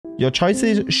Your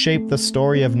choices shape the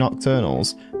story of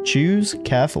Nocturnals. Choose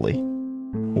carefully.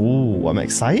 Ooh, I'm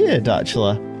excited,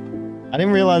 actually. I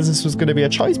didn't realize this was going to be a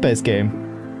choice-based game.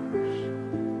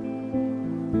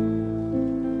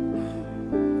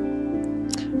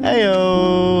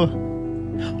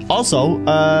 Heyo! Also,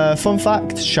 fun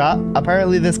fact, chat,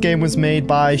 apparently this game was made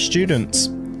by students.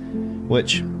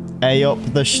 Which, A up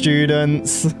the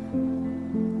students.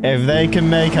 If they can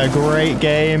make a great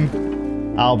game,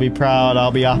 I'll be proud,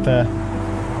 I'll be happy.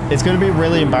 It's going to be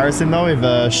really embarrassing though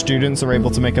if students are able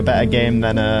to make a better game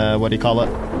than, what do you call it?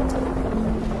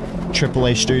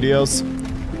 AAA studios.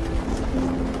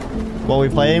 What are we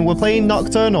playing? We're playing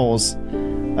Nocturnals.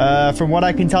 From what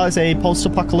I can tell, it's a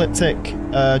post-apocalyptic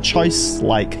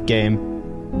choice-like game.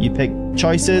 You pick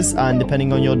choices, and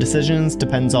depending on your decisions,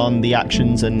 depends on the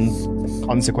actions and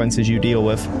consequences you deal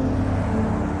with.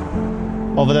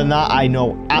 Other than that, I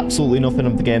know absolutely nothing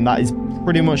of the game. That is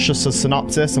pretty much just a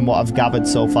synopsis and what I've gathered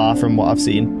so far from what I've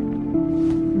seen.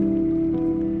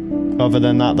 Other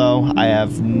than that, though, I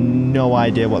have no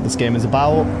idea what this game is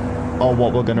about or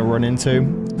what we're going to run into.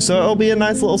 So it'll be a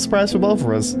nice little surprise for both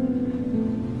of us.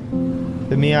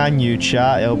 For me and you,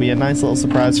 chat, it'll be a nice little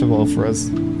surprise for both of us.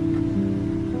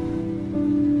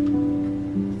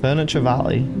 Furniture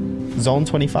Valley. Zone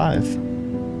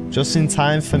 25. Just in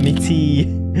time for me tea.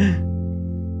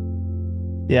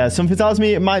 Yeah, something tells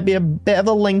me it might be a bit of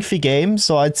a lengthy game,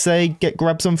 so I'd say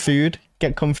grab some food,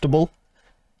 get comfortable.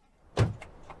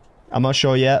 I'm not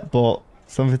sure yet, but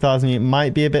something tells me it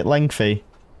might be a bit lengthy.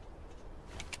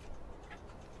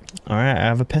 Alright, I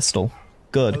have a pistol.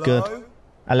 Good, Hello? good.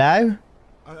 Hello?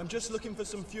 I'm just looking for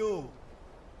some fuel.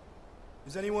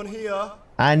 Is anyone here?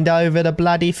 Hand over the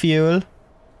bloody fuel.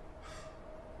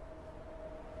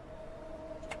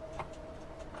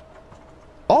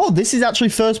 Oh, this is actually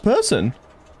first person.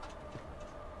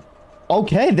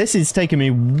 Okay, this is taking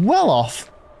me well off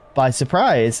by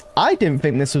surprise. I didn't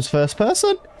think this was first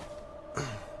person.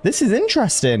 This is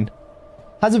interesting.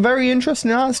 Has a very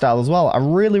interesting art style as well. I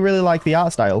really, really like the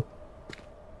art style.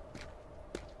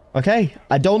 Okay,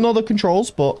 I don't know the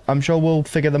controls, but I'm sure we'll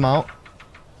figure them out.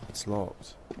 It's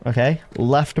locked. Okay,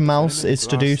 left mouse is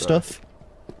to do stuff.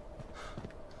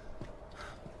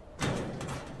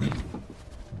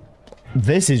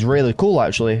 This is really cool,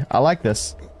 actually. I like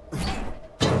this.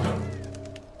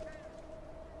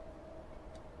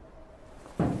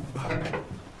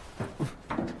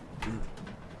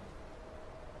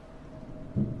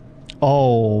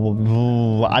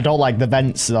 Oh, I don't like the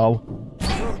vents though.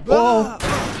 Whoa!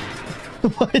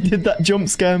 Why did that jump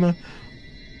scare me?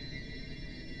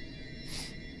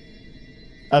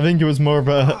 I think it was more of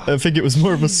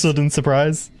a sudden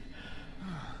surprise.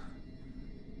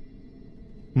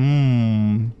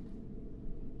 Well,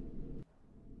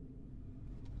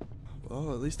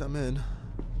 at least I'm in.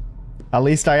 At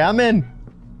least I am in.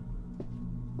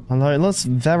 Although it looks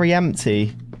very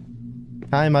empty.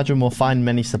 Can't imagine we'll find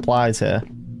many supplies here.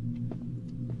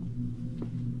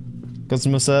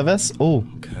 Customer service? Oh.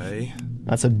 Okay.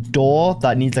 That's a door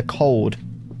that needs a code.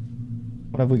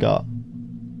 What have we got?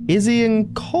 Izzy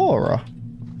and Cora.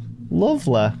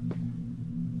 Lovely.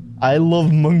 I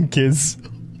love monkeys.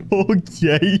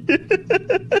 Okay.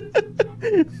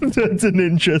 That's an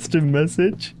interesting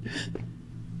message.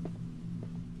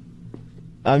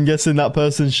 I'm guessing that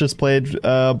person's just played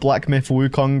Black Myth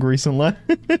Wukong recently.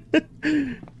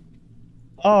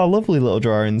 Oh, lovely little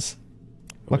drawings.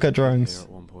 Look at drawings. Here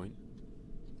at one point.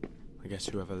 I guess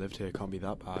whoever lived here can't be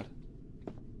that bad.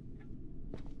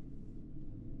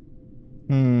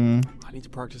 I need to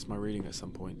practice my reading at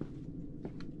some point.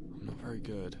 I'm not very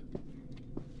good.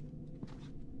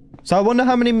 So I wonder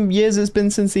how many years it's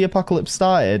been since the apocalypse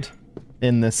started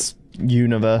in this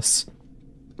universe.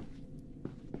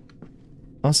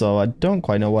 Also, I don't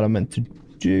quite know what I meant to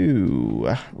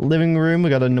do. Living room,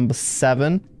 we got a number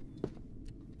 7.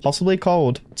 Possibly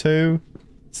code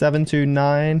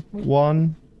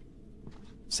 27291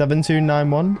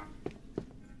 7291.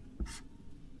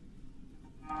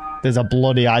 There's a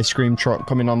bloody ice cream truck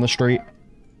coming on the street.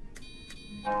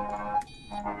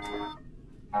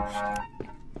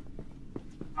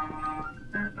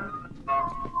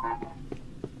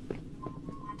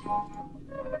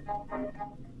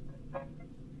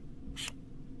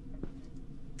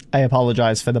 I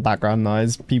apologize for the background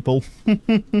noise, people.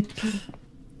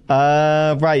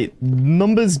 Right.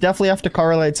 Numbers definitely have to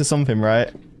correlate to something,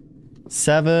 right?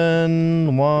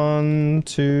 7, 1,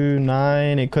 2,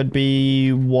 9. It could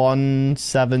be 1,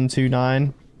 7, 2,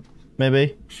 9.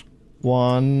 Maybe.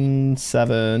 1,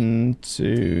 7,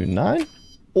 2, 9.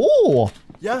 Oh!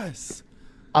 Yes!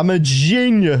 I'm a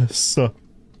genius!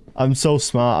 I'm so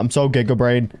smart. I'm so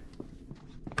gigabrain.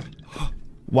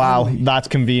 Wow, that's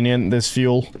convenient, this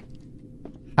fuel.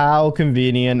 How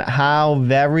convenient. How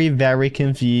very, very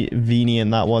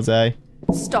convenient that was, eh?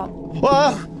 Stop.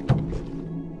 Ah!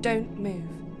 Don't move.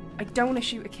 I don't want to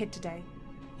shoot a kid today.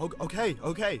 Okay,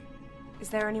 okay. Is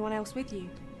there anyone else with you?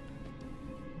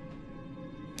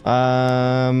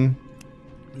 No,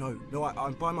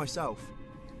 I'm by myself.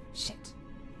 Shit.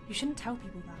 You shouldn't tell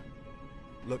people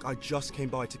that. Look, I just came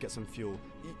by to get some fuel.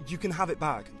 You can have it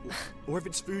back. Or if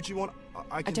it's food you want,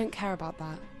 I can... I don't care about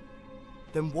that.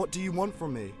 Then what do you want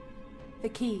from me? The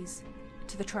keys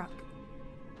to the truck.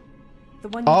 The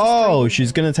one you Oh, just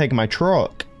she's gonna take my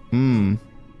truck. Hmm.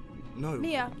 No.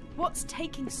 Mia, what's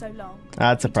taking so long?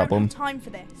 That's a We problem. don't have time for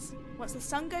this. Once the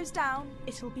sun goes down,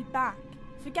 it'll be back.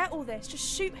 Forget all this. Just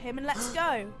shoot him and let's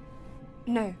go.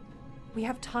 No. We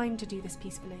have time to do this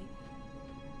peacefully.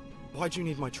 Why do you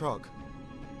need my truck?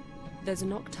 There's a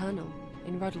Nocturnal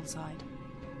in Ruddleside.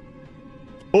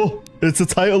 Oh, it's the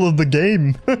title of the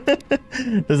game.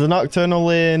 There's a Nocturnal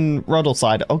in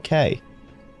Ruddleside. Okay.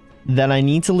 Then I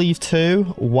need to leave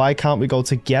too. Why can't we go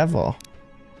together?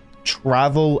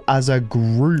 Travel as a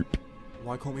group.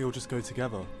 Why can't we all just go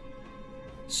together?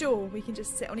 Sure, we can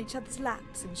just sit on each other's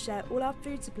laps and share all our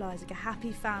food supplies like a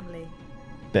happy family.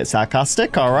 Bit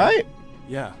sarcastic, alright?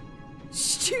 Yeah.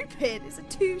 Stupid! It's a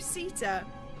two-seater.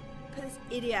 Put this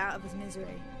idiot out of his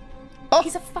misery. Oh.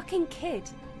 He's a fucking kid.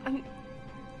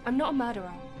 I'm not a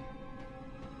murderer.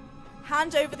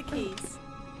 Hand over the keys.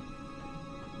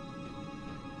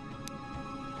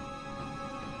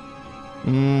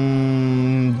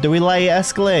 Do we let it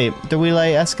escalate? Do we let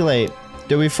it escalate?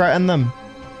 Do we threaten them?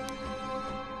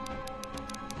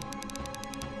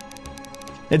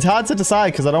 It's hard to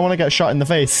decide because I don't want to get shot in the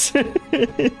face.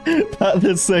 At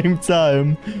the same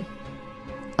time,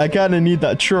 I kind of need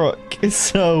that truck,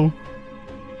 so...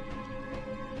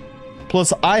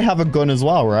 Plus, I have a gun as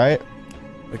well, right?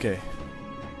 Okay.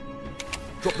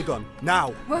 Drop the gun,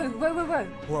 now! Whoa, whoa, whoa, whoa.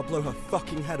 Or I'll blow her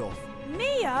fucking head off.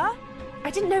 Mia! I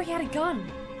didn't know he had a gun.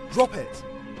 Drop it!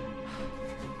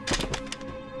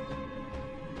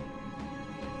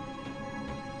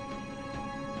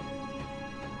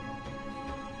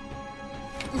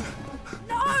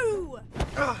 No!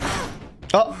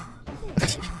 Oh.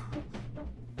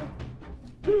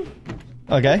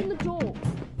 Okay. The door.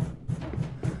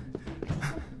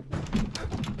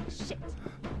 Shit.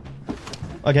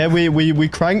 Okay, we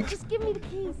crank. Just give me the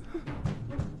keys.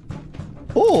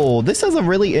 Oh, this is a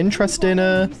really interesting,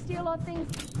 You steal our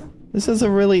things. this is a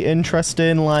really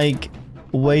interesting, like,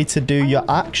 way to do your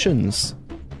actions.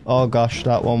 Oh gosh,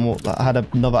 that one that had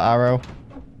another arrow.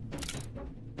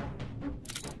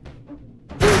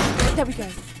 There we go.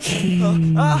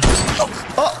 Oh!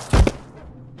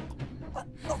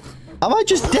 Am I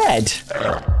just dead?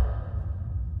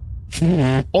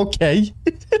 Okay.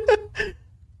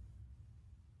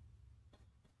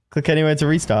 Click anywhere to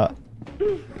restart.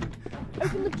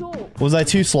 Open the door. Was I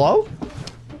too slow?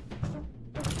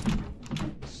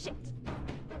 Shit.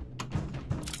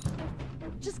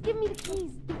 Just give me the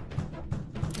keys.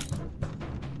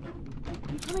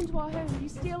 You come into our home, you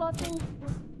steal our things.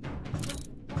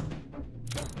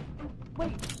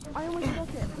 Wait, I almost got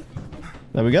it.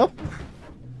 There we go.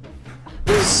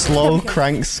 Slow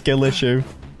crank skill issue.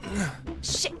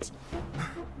 Shit.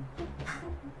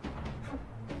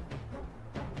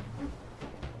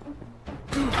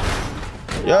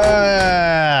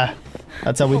 Yeah!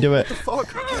 That's how we do it.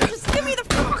 Fuck! Just give me the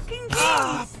fucking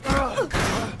keys!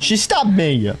 She stabbed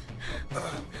me.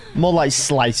 More like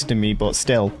sliced me, but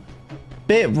still.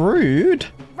 Bit rude.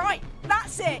 Right,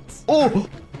 that's it! Oh!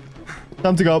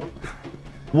 Time to go.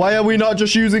 Why are we not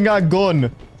just using our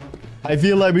gun? I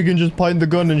feel like we can just point the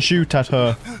gun and shoot at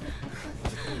her.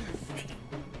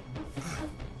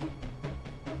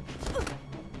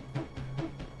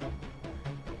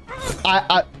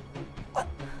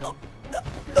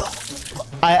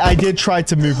 I did try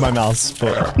to move my mouse,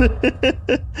 but...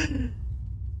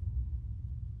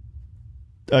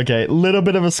 Okay, little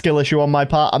bit of a skill issue on my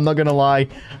part, I'm not gonna lie.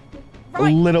 A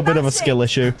Right, little bit of a that's skill it.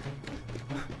 issue.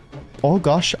 Oh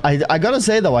gosh, I gotta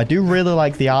say though, I do really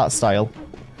like the art style.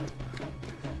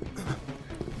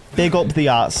 Big up the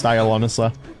art style, honestly.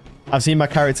 I've seen my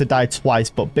character die twice,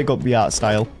 but big up the art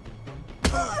style.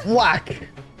 Whack!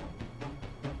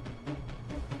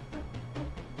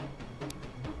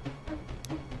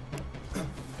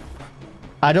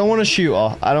 I don't want to shoot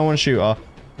her. I don't want to shoot her.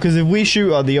 Because if we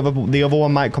shoot her, the other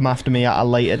one might come after me at a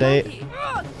later date.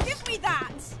 Ugh, give me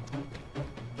that!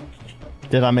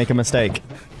 Did I make a mistake?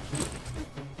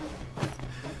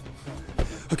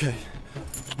 Okay.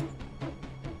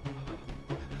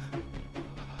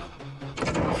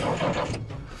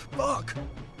 Fuck!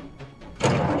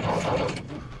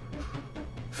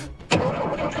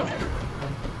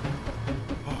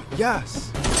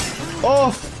 Yes!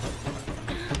 Oh!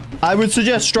 I would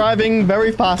suggest driving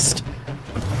very fast.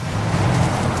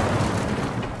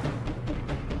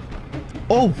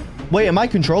 Oh, wait, am I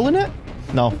controlling it?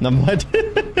 No, never mind.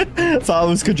 So I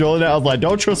was controlling it. I was like,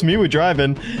 don't trust me with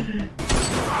driving.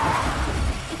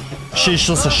 She's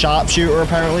just a sharpshooter,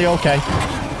 apparently. Okay.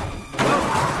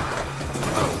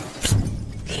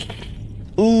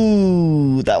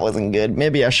 Ooh, that wasn't good.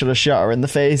 Maybe I should have shot her in the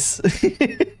face.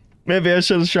 Maybe I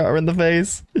should have shot her in the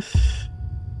face.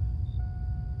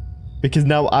 Because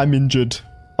now I'm injured.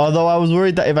 Although I was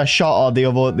worried that if I shot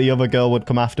her, the other girl would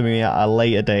come after me at a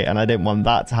later date, and I didn't want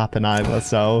that to happen either.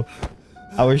 So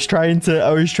I was trying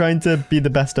to be the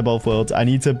best of both worlds. I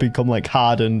need to become like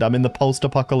hardened. I'm in the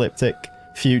post-apocalyptic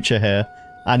future here.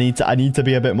 I need to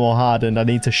be a bit more hardened. I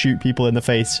need to shoot people in the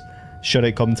face should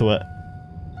it come to it.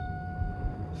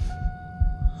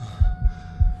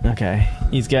 Okay,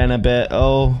 he's getting a bit.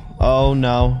 Oh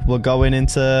no, we're going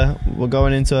into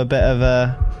a bit of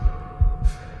a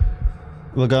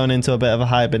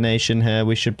hibernation here.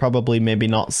 We should probably maybe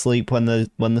not sleep when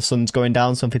the sun's going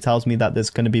down. Something tells me that there's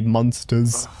going to be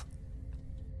monsters.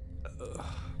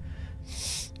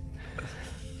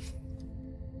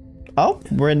 Oh,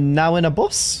 we're now in a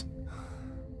bus.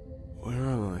 Where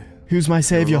am I? Who's my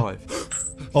savior?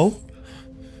 Oh.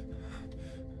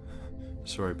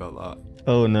 Sorry about that.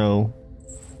 Oh no.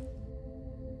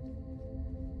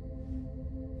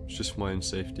 It's just for my own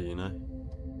safety, you know?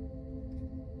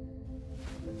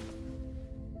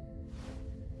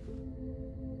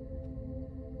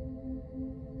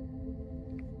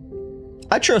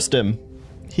 I trust him.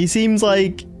 He seems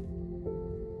like...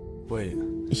 Wait.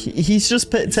 He's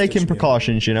just taking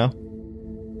precautions, you know?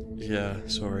 Yeah,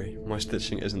 sorry. My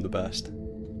stitching isn't the best.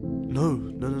 No.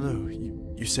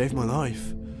 You saved my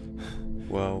life.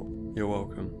 Well, you're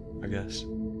welcome, I guess.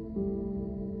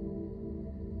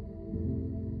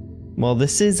 Well,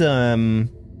 this is, a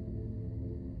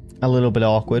little bit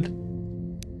awkward.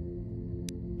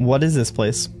 What is this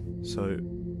place? So,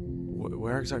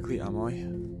 where exactly am I?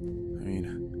 I mean,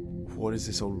 what is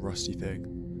this old rusty thing?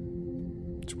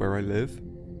 It's where I live.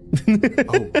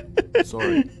 Oh,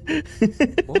 sorry.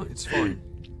 What? It's fine.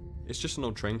 It's just an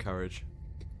old train carriage.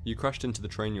 You crashed into the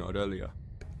train yard earlier.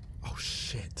 Oh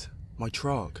shit. My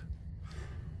truck.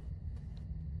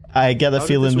 I get the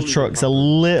feeling the truck's a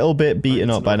little bit beaten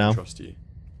up by now. Trust you.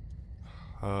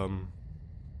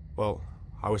 Well,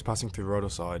 I was passing through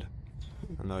Roadside,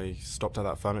 and I stopped at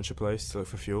that furniture place to look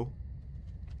for fuel.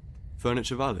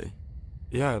 Furniture Valley?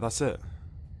 Yeah, that's it.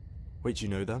 Wait, do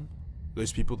you know them?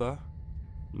 Those people there?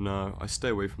 No, I stay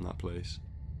away from that place.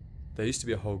 There used to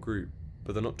be a whole group,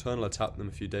 but the Nocturnal attacked them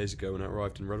a few days ago when it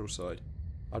arrived in Roadside.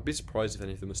 I'd be surprised if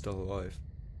any of them are still alive.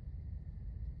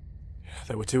 Yeah,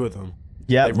 there were two of them.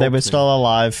 Yeah, they were still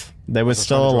alive. They were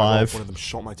still alive. One of them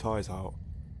shot my tires out.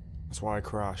 That's why I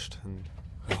crashed, and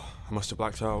I must have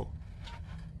blacked out.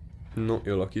 Not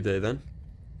your lucky day then.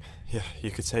 Yeah,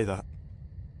 you could say that.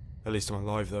 At least I'm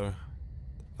alive though.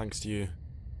 Thanks to you.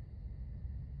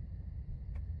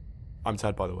 I'm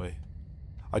Ted, by the way.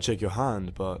 I'd shake your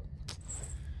hand, but...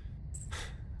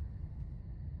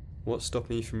 What's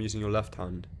stopping you from using your left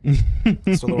hand?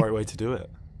 It's not the right way to do it.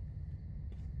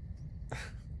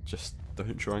 Just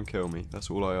don't try and kill me, that's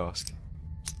all I ask.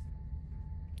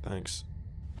 Thanks.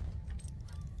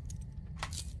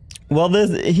 Well,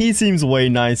 he seems way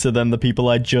nicer than the people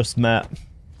I just met.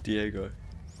 Diego.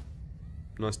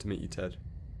 Nice to meet you, Ted.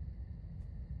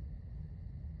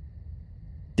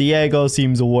 Diego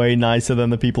seems way nicer than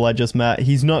the people I just met.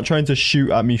 He's not trying to shoot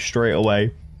at me straight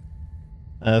away.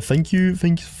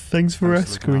 Thanks for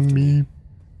rescuing me.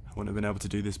 I wouldn't have been able to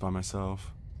do this by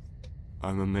myself.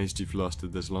 I'm amazed you've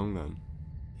lasted this long then.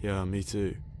 Yeah, me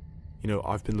too. You know,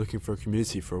 I've been looking for a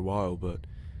community for a while, but...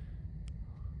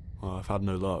 well, I've had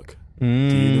no luck. Do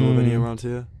you know of any around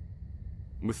here?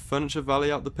 With Furniture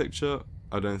Valley out the picture,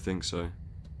 I don't think so.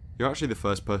 You're actually the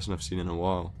first person I've seen in a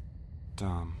while.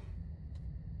 Damn.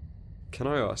 Can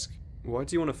I ask, why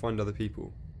do you want to find other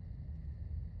people?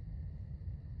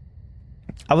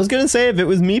 I was gonna say, if it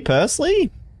was me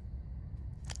personally,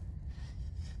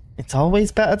 it's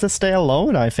always better to stay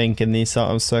alone, I think, in these sort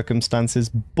of circumstances.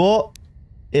 But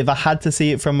if I had to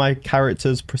see it from my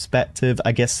character's perspective,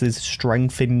 I guess there's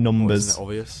strength in numbers. Isn't it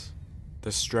obvious?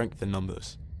 There's strength in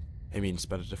numbers. It means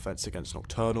better defense against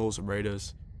Nocturnals and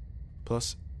Raiders.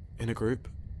 Plus, in a group,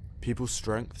 people's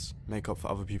strengths make up for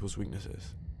other people's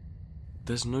weaknesses.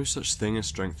 There's no such thing as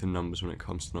strength in numbers when it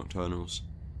comes to Nocturnals.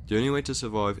 The only way to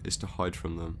survive is to hide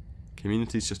from them.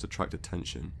 Communities just attract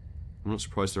attention. I'm not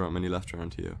surprised there aren't many left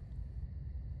around here.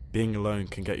 Being alone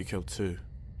can get you killed too.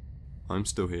 I'm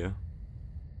still here.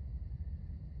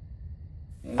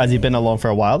 Has he been alone for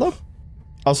a while though?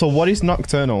 Also, what is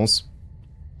Nocturnals?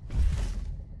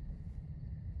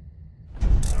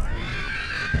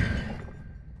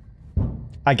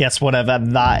 I guess whatever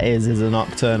that is a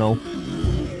nocturnal.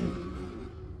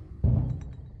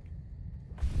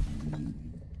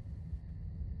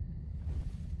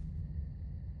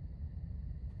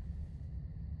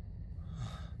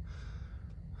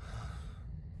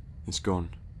 It's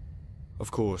gone. Of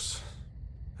course.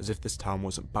 As if this town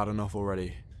wasn't bad enough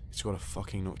already. It's got a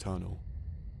fucking nocturnal.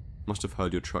 Must have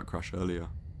heard your truck crash earlier.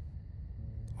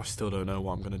 I still don't know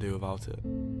what I'm gonna do without it.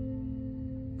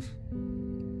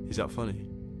 Is that funny?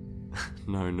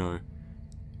 No.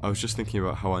 I was just thinking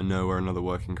about how I know where another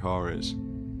working car is.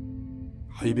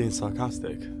 Are you being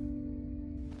sarcastic?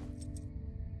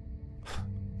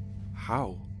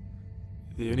 How?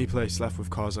 The only place left with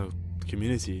cars are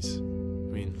communities. I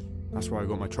mean, that's where I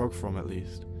got my truck from, at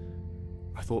least.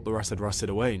 I thought the rest had rusted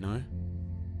away, no?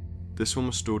 This one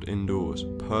was stored indoors,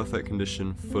 perfect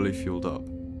condition, fully fueled up.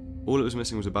 All it was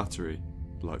missing was a battery,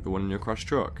 like the one in your crashed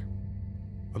truck.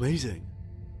 Amazing.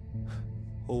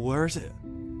 Well, where is it?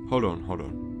 Hold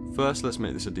on. First, let's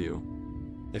make this a deal.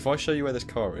 If I show you where this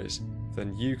car is,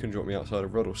 then you can drop me outside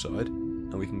of Ruddleside,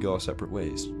 and we can go our separate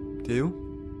ways. Deal?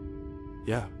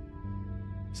 Yeah.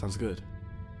 Sounds good.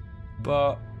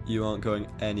 But you aren't going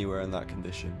anywhere in that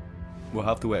condition. We'll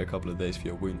have to wait a couple of days for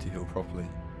your wound to heal properly.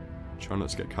 Try not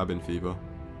to get cabin fever.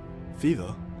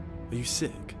 Fever? Are you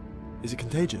sick? Is it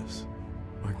contagious?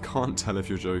 I can't tell if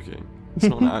you're joking. It's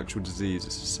not an actual disease,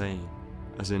 it's a saying.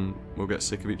 As in, we'll get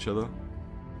sick of each other?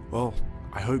 Well,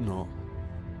 I hope not.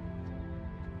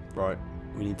 Right,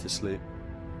 we need to sleep.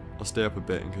 I'll stay up a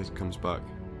bit in case it comes back.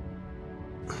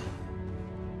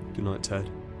 Good night, Ted.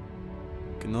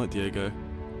 Good night, Diego.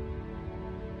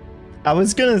 I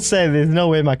was gonna say there's no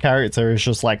way my character is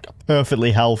just like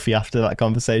perfectly healthy after that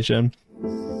conversation.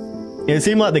 It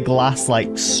seemed like the glass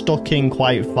like stuck in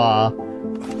quite far.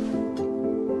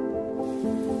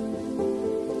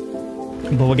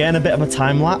 But we're getting a bit of a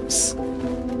time lapse.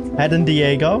 Ted and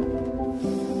Diego.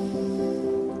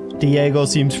 Diego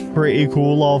seems pretty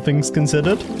cool, all things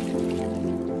considered.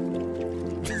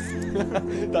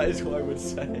 That is what I would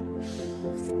say.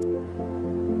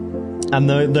 And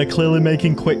they're clearly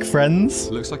making quick friends.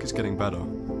 Looks like it's getting better.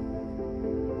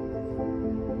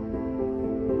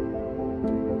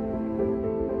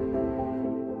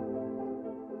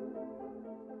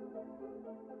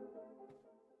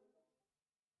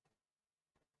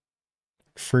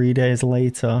 Three days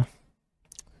later.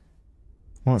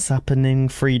 What's happening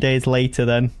 3 days later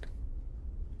then?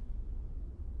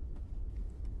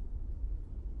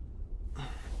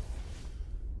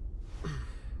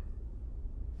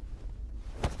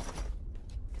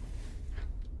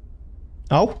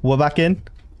 Oh, we're back in.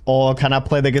 Or can I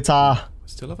play the guitar?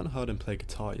 Still haven't heard him play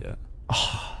guitar yet.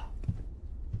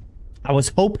 I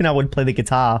was hoping I would play the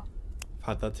guitar. I've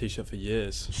had that t-shirt for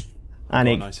years. And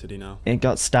I've got a nice hoodie now. It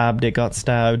got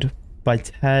stabbed by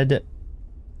Ted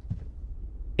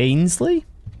Ainsley?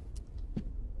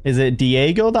 Is it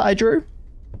Diego that I drew?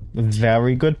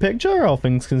 Very good picture, all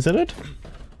things considered.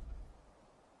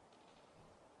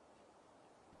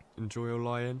 Enjoy your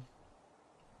lie-in?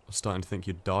 I'm starting to think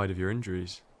you died of your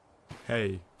injuries.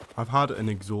 Hey, I've had an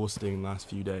exhausting last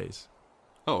few days.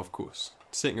 Oh, of course.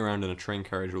 Sitting around in a train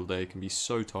carriage all day can be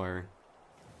so tiring.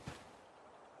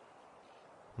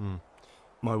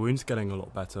 My wound's getting a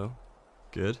lot better.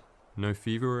 Good. No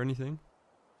fever or anything?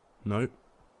 Nope,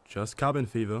 just cabin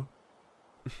fever.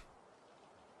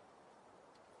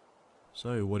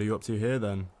 So, what are you up to here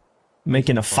then?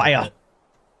 Making a fire.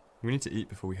 We need to eat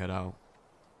before we head out.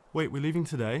 Wait, we're leaving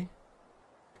today?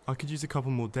 I could use a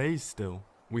couple more days still.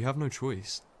 We have no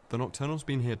choice. The Nocturnal's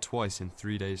been here twice in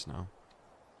 3 days now.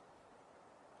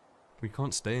 We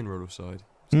can't stay in Roadside.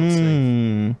 It's not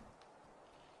safe.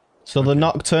 So the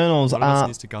Nocturnals One of us aren't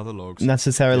needs to gather logs.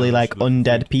 necessarily The other like should look for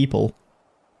undead food. people.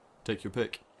 Take your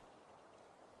pick.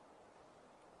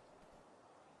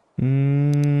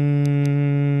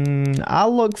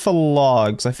 I'll look for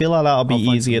logs. I feel like that'll be I'll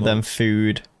find easier some than logs.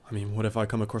 food. I mean, what if I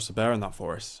come across a bear in that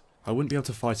forest? I wouldn't be able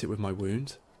to fight it with my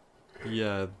wound.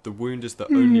 Yeah, the wound is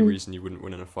the only reason you wouldn't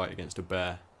win in a fight against a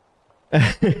bear.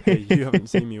 Hey, you haven't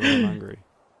seen me when I'm angry.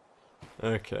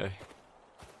 Okay.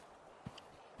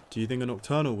 Do you think a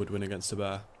Nocturnal would win against a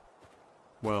bear?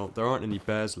 Well, there aren't any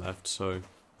bears left, so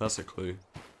that's a clue.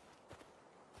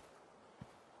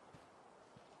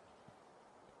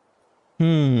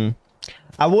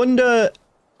 I wonder...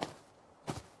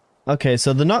 Okay,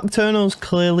 so the Nocturnals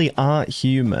clearly aren't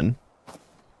human.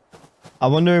 I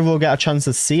wonder if we'll get a chance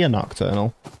to see a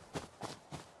Nocturnal.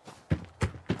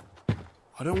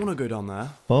 I don't want to go down there.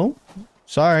 Oh,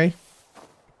 sorry.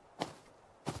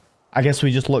 I guess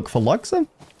we just look for logs then.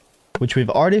 Which we've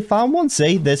already found one.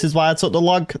 See, this is why I took the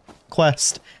log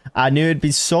quest. I knew it'd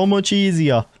be so much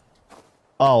easier.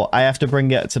 Oh, I have to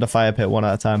bring it to the fire pit one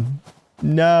at a time.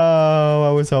 No,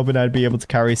 I was hoping I'd be able to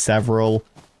carry several.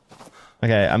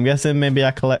 Okay, I'm guessing maybe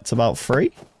I collect about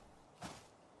 3.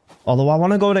 Although I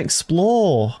want to go and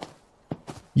explore.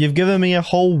 You've given me a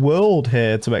whole world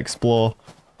here to explore.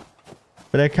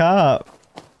 But I can't.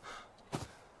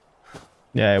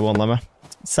 Yeah, it won't let me.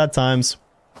 Sad times.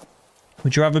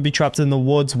 Would you rather be trapped in the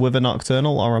woods with a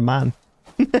Nocturnal or a man?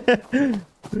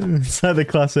 It's like the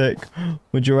classic.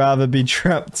 Would you rather be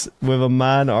trapped with a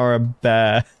man or a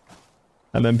bear?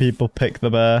 And then people pick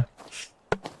the bear.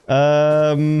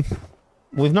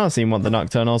 We've not seen what the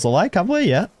Nocturnals are like, have we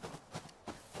yet?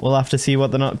 We'll have to see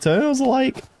what the Nocturnals are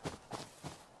like.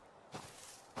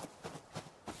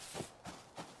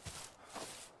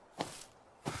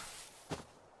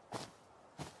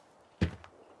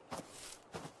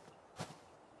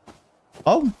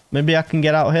 Oh, maybe I can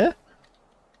get out here?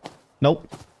 Nope.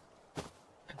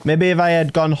 Maybe if I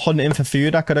had gone hunting for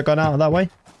food, I could have gone out that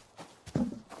way.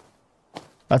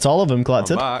 That's all of them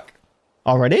collected. I'm back.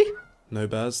 Already? No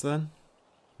bears then?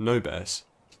 No bears.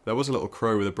 There was a little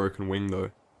crow with a broken wing though.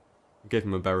 I gave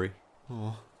him a berry.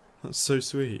 Oh, that's so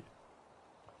sweet.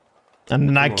 And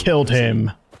then I Come on, killed let's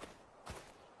him.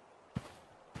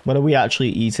 What are we actually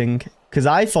eating? Because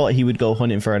I thought he would go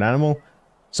hunting for an animal.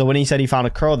 So when he said he found a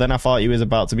crow, then I thought he was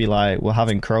about to be like, we're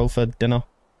having crow for dinner.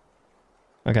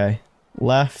 Okay.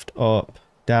 Left, up,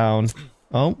 down.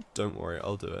 Oh. Don't worry,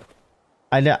 I'll do it.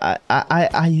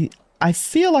 I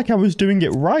feel like I was doing it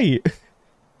right.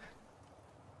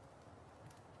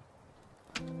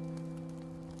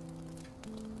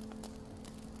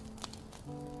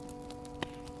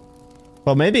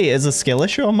 Well, maybe it is a skill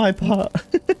issue on my part.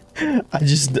 I'm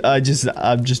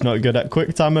just not good at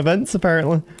quick time events,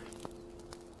 apparently.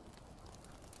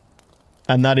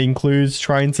 And that includes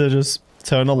trying to just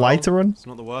turn a lighter on. It's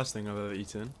not the worst thing I've ever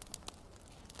eaten.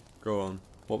 Go on.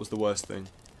 What was the worst thing?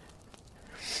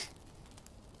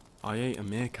 I ate a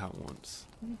meerkat once.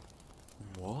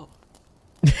 What?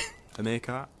 A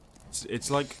meerkat? It's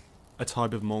like a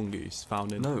type of mongoose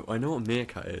found in... No, I know what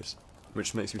meerkat is.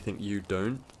 Which makes me think you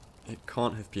don't. It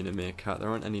can't have been a meerkat. There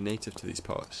aren't any native to these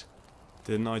parts.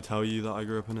 Didn't I tell you that I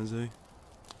grew up in a zoo?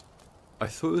 I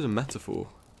thought it was a metaphor.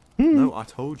 No, I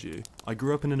told you. I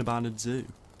grew up in an abandoned zoo.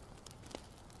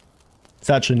 It's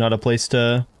actually not a place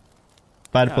to...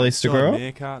 Bad place to still had grow up.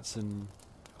 meerkats and...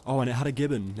 Oh, and it had a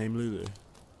gibbon named Lulu.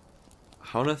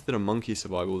 How on earth did a monkey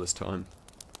survive all this time?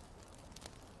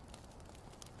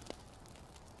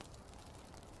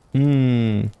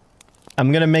 I'm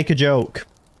gonna make a joke.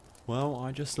 Well,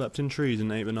 I just slept in trees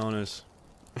and ate bananas.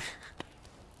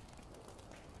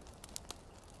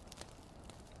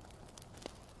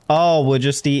 Oh, we're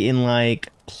just eating like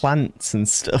plants and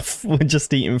stuff. We're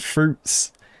just eating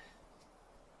fruits.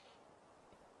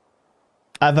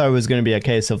 I thought it was going to be a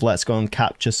case of let's go and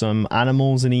capture some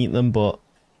animals and eat them, but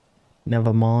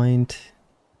never mind.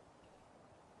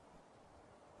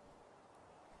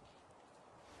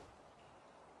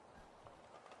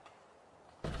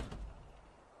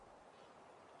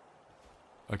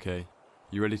 Okay,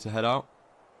 you ready to head out?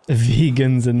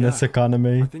 Vegans in this Yeah.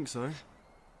 economy. I think so.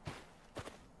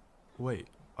 Wait,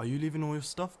 are you leaving all your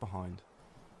stuff behind?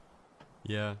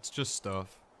 Yeah, it's just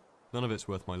stuff. None of it's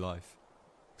worth my life.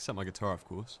 Except my guitar, of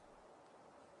course.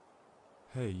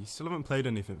 Hey, you still haven't played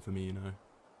anything for me, you know.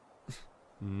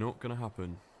 Not gonna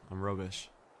happen. I'm rubbish.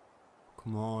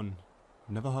 Come on.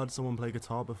 I've never heard someone play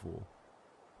guitar before.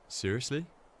 Seriously?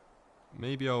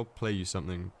 Maybe I'll play you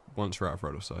something once we're out of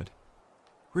Rattleside.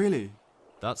 Really?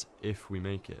 That's if we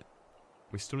make it.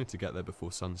 We still need to get there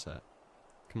before sunset.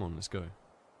 Come on, let's go.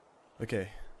 Okay.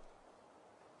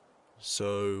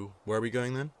 So, where are we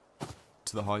going then?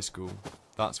 To the high school.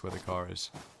 That's where the car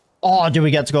is. Oh, do we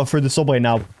get to go through the subway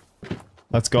now?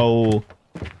 Let's go.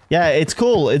 Yeah, it's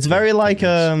cool. It's very like,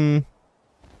 sort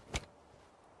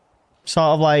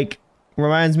of like,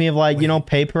 reminds me of like, you know,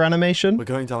 paper animation. We're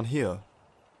going down here.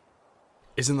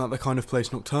 Isn't that the kind of place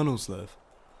Nocturnals live?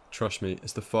 Trust me,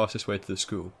 it's the fastest way to the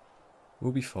school.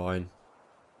 We'll be fine.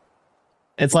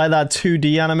 It's like that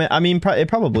 2D anime. I mean, it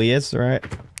probably is, right?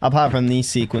 Apart from these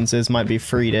sequences, might be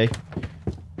 3D.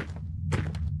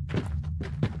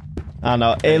 I don't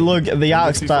know. It look the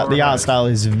art style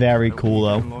is very cool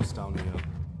though. Lost down here.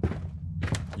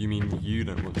 You mean you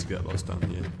don't want to get lost down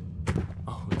here?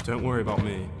 Oh, don't worry about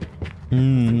me. I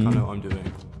think I know what I'm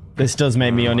doing. This does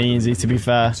make me uneasy, to be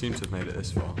fair. Seems to have made it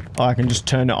this far. Oh, I can just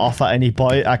turn it off at any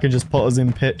point. I can just put us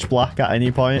in pitch black at any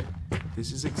point.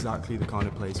 This is exactly the kind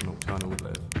of place a Nocturnal would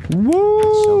live.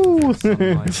 Woo!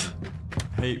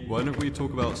 Hey, why don't we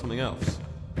talk about something else?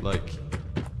 Like,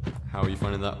 how are you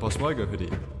finding that Boss Wygo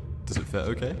hoodie? Does it fit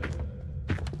okay?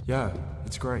 Yeah,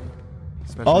 it's great.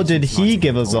 Oh, did he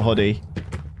give us a hoodie?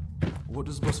 What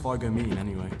does Boss Vygo mean,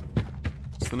 anyway?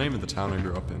 It's the name of the town I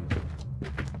grew up in.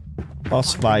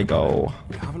 Boss Vygo.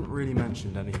 You haven't really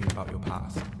mentioned anything about your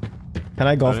past. Can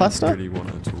I go I don't faster? really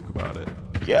want to talk about it.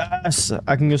 Yes!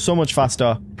 I can go so much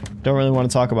faster. Don't really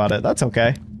want to talk about it. That's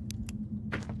okay.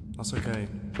 That's okay.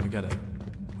 I get it.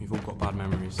 We've all got bad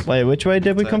memories. Wait, which way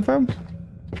did we come from?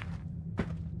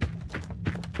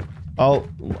 Oh,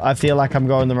 I feel like I'm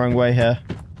going the wrong way here.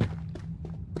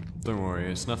 Don't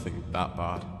worry, it's nothing that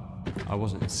bad. I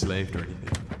wasn't enslaved or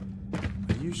anything.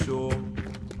 Are you sure?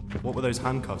 What were those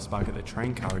handcuffs back at the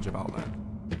train carriage about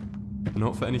then?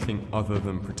 Not for anything other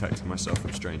than protecting myself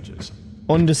from strangers.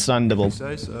 Understandable. You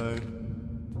say so.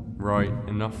 Right,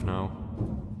 enough now.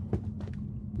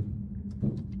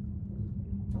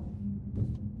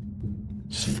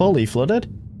 Just fully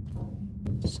flooded.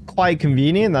 It's quite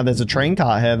convenient that there's a train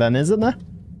cart here then, isn't there?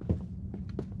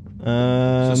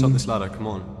 Just up this ladder, come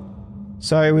on.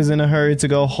 Sorry, was in a hurry to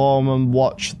go home and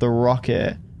watch the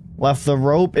rocket. Left the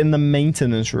rope in the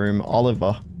maintenance room,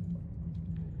 Oliver.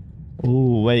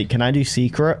 Ooh, wait, can I do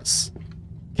secrets?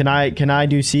 Can I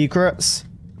do secrets?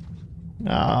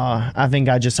 I think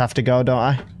I just have to go, don't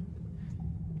I?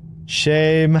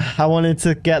 Shame. I wanted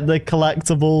to get the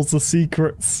collectibles, the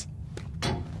secrets.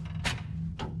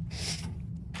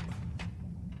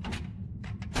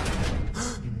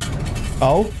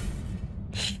 Oh?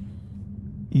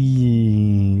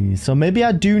 Yeah. So maybe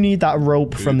I do need that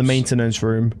rope from the maintenance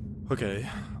room. Okay,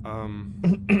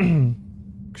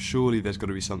 surely there's got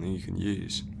to be something you can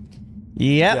use.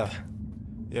 Yep.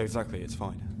 Yeah, exactly. It's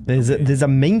fine. There's a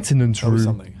maintenance room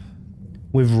Something.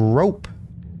 with rope.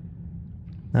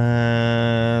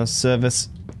 Service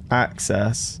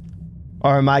access.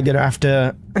 Or am I gonna have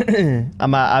to?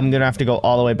 I'm gonna have to go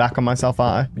all the way back on myself,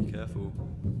 aren't I? Be careful.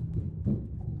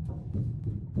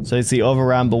 So it's the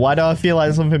overrun, but why do I feel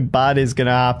like something bad is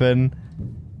gonna happen?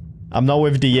 I'm not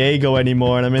with Diego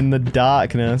anymore and I'm in the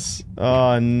darkness.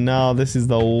 Oh no, this is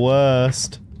the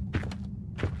worst.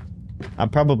 I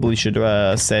probably should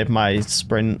save my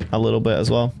sprint a little bit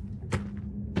as well.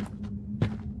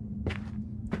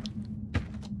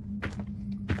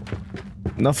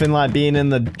 Nothing like being in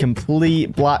the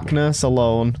complete blackness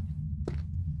alone.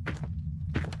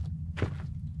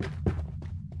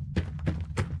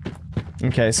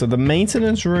 Okay, so the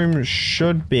maintenance room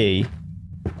should be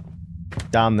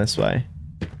down this way.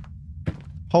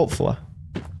 Hopefully.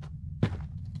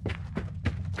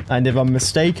 And if I'm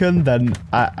mistaken, then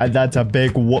that's a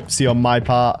big whoopsie on my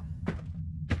part.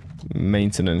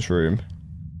 Maintenance room.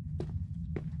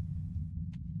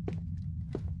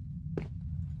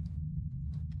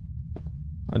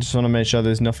 I just want to make sure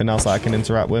there's nothing else I can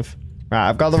interact with. Right,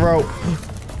 I've got the rope.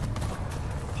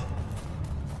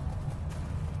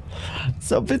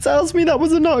 Something tells me that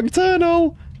was a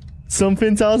Nocturnal.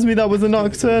 Something tells me that was a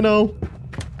Nocturnal.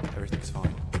 Everything's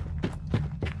fine.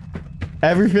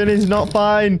 Everything is not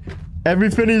fine.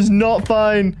 Everything is not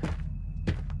fine.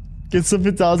 Because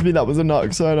something tells me that was a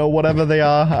Nocturnal, whatever they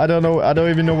are. I don't know. I don't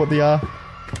even know what they are.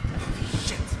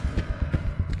 Shit.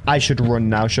 I should run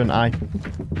now, shouldn't I?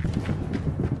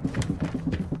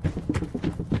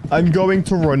 I'm going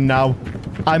to run now.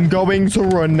 I'm going to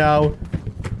run now.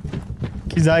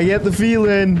 Because I get the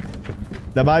feeling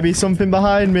there might be something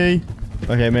behind me.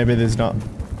 Okay, maybe there's not.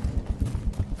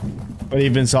 But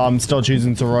even so, I'm still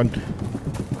choosing to run.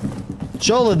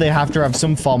 Surely they have to have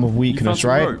some form of weakness,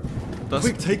 right?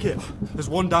 Quick, take it. There's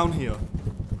one down here.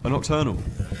 A Nocturnal.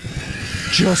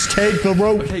 Just take the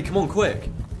rope. Okay, come on, quick.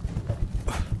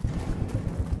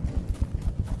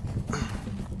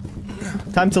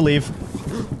 Time to leave.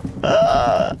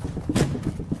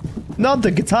 Not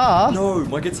the guitar. No,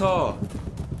 my guitar.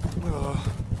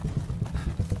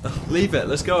 Leave it,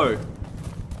 let's go.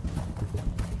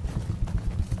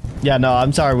 Yeah, no,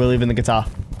 I'm sorry, we're leaving the guitar.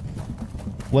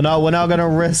 We're not gonna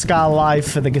risk our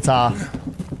life for the guitar.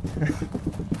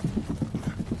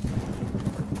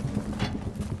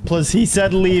 Plus, he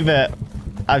said leave it.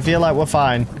 I feel like we're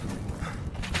fine.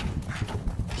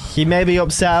 He may be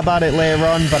upset about it later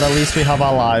on, but at least we have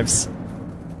our lives.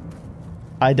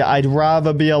 I'd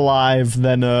rather be alive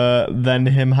than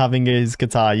him having his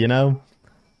guitar, you know?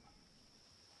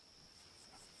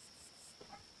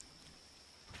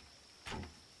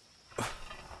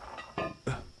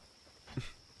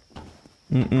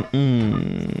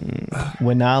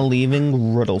 We're now leaving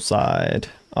Ruddleside.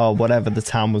 Or whatever the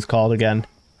town was called again.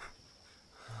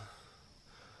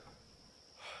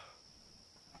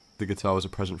 The guitar was a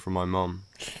present from my mum.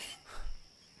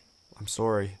 I'm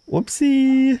sorry.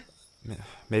 Whoopsie.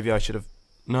 Maybe I should have...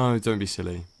 No, don't be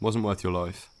silly. Wasn't worth your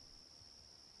life.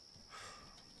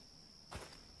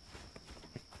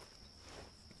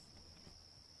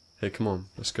 Hey, come on,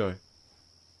 let's go.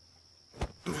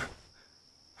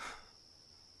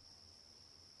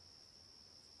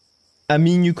 I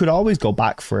mean, you could always go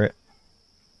back for it.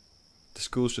 The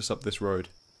school's just up this road.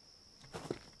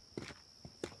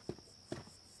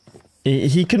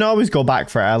 He can always go back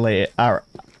for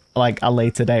like a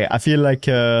later date. I feel like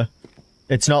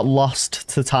it's not lost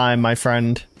to time, my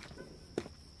friend.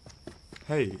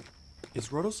 Hey, is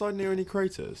Ruddleside near any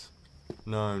craters?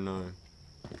 No, no.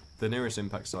 The nearest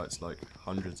impact site's like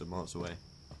hundreds of miles away.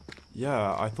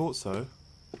 Yeah, I thought so.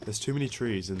 There's too many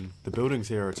trees and the buildings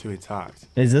here are too intact.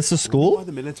 Is this a Why school?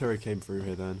 the military came through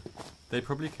here then? They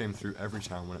probably came through every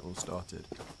town when it all started.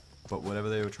 But whatever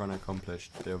they were trying to accomplish,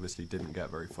 they obviously didn't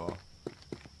get very far.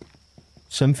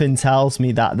 Something tells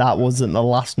me that that wasn't the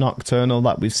last Nocturnal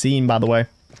that we've seen, by the way.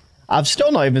 I've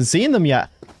still not even seen them yet.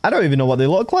 I don't even know what they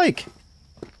look like.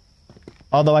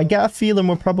 Although I get a feeling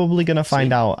we're probably going to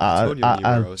find out at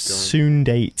a soon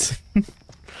date.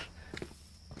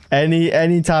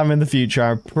 Any time in the future,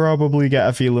 I probably get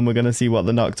a feeling we're going to see what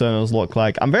the Nocturnals look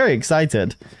like. I'm very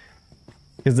excited.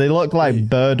 Because they look like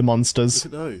bird monsters.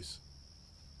 Look at those.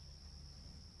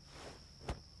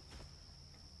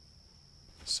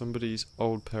 Somebody's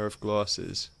old pair of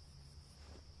glasses.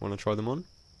 Want to try them on?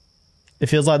 It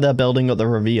feels like they're building up the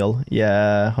reveal.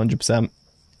 Yeah, 100%.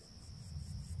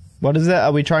 What is it?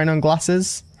 Are we trying on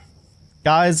glasses?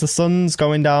 Guys, the sun's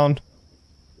going down.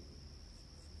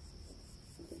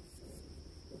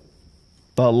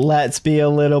 But let's be a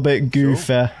little bit goofy.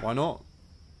 Sure, why not?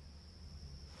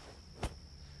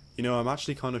 You know, I'm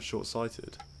actually kind of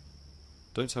short-sighted.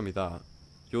 Don't tell me that.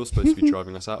 You're supposed to be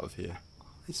driving us out of here.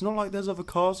 It's not like there's other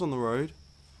cars on the road.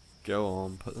 Go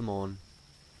on, put them on.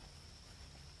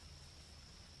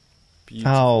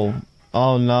 Beautiful. Oh.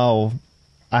 Oh no.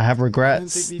 I have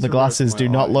regrets. these The are glasses right for do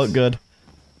my not look eyes. good.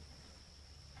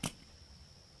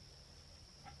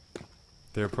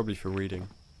 They're probably for reading.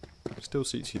 Still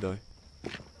suits you though.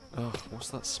 Ugh, what's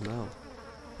that smell?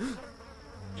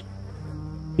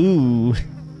 Ooh.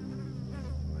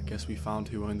 I guess we found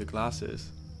who owned the glasses.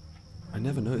 I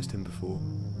never noticed him before.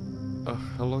 Ugh,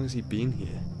 how long has he been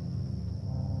here?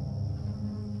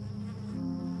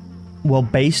 Well,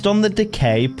 based on the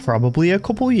decay, probably a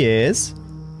couple years.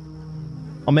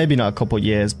 Or maybe not a couple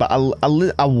years, but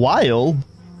a while.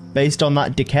 Based on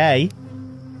that decay.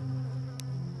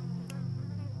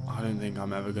 I don't think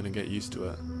I'm ever going to get used to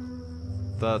it.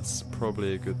 That's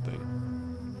probably a good thing.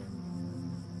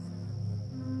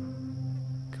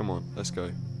 Come on, let's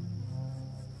go.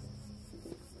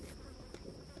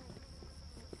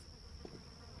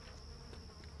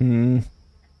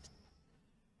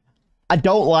 I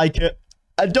don't like it.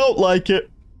 I don't like it.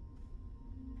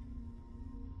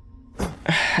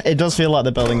 It does feel like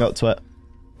they're building up to it.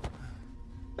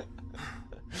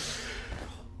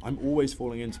 I'm always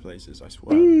falling into places, I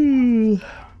swear.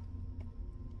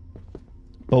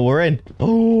 But we're in.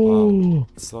 Oh, Wow,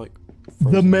 it's like the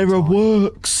frozen in mirror time.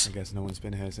 works. I guess no one's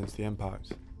been here since the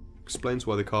impact. Explains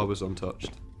why the car was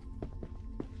untouched.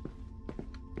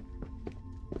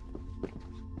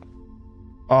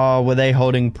 Oh, were they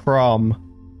holding prom?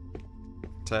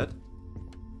 Ted?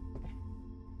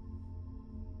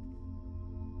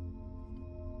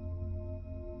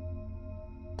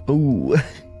 Ooh.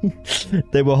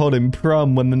 They were holding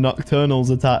prom when the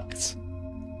Nocturnals attacked.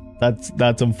 That's I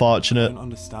unfortunate. don't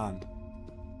understand.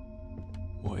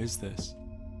 What is this?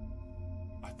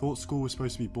 I thought school was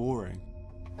supposed to be boring.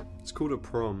 It's called a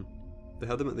prom. They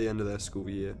had them at the end of their school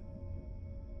year.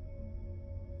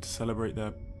 To celebrate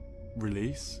their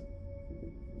release?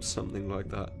 Something like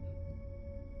that.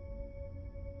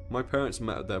 My parents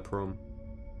met at their prom.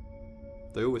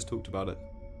 They always talked about it.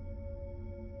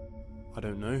 I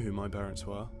don't know who my parents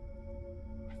were.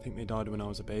 I think they died when I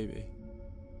was a baby.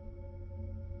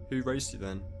 Who raised you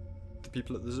then? The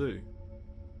people at the zoo?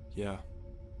 Yeah.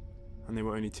 And they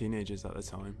were only teenagers at the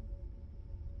time.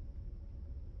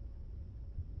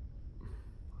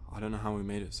 I don't know how we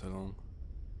made it so long.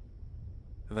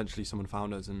 Eventually someone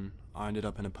found us and I ended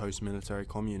up in a post-military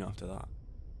commune after that.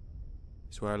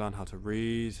 It's where I learned how to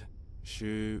read,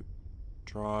 shoot,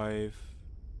 drive.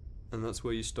 And that's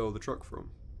where you stole the truck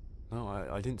from? No,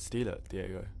 I didn't steal it,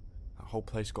 Diego. That whole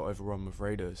place got overrun with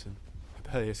raiders and I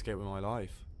barely escaped with my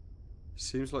life.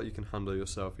 Seems like you can handle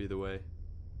yourself either way.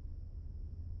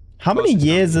 How many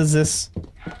years has this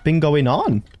been going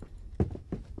on?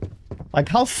 Like,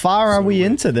 how far are we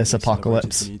into this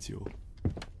apocalypse? If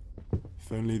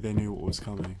only they knew what was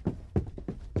coming.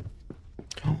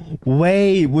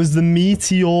 Wait, was the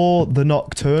meteor the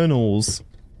Nocturnals?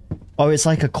 Oh, it's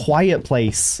like a quiet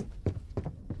place.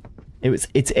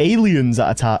 It's aliens that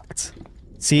attacked.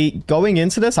 See, going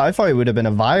into this, I thought it would have been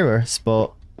a virus,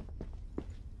 but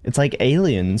it's like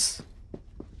aliens.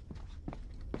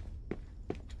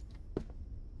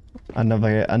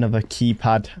 Another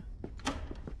keypad.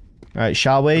 Alright,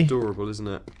 shall we? Adorable, isn't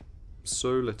it?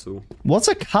 So little. What's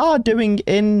a car doing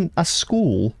in a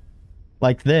school?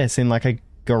 Like this, in like a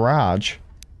garage.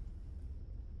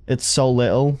 It's so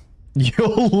little. You're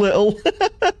little.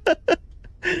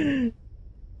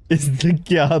 Is the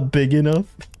car big enough?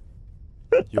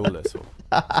 You're little.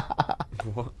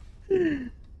 What?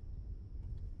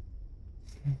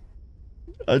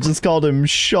 I just called him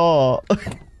short.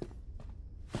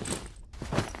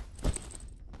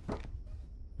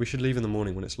 We should leave in the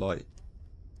morning when it's light.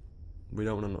 We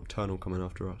don't want a nocturnal coming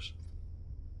after us.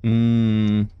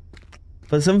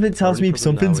 But something tells me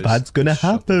something's bad's gonna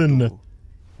happen.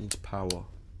 Needs power.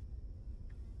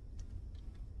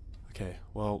 Okay,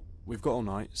 well, we've got all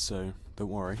night, so don't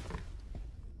worry.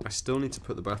 I still need to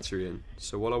put the battery in,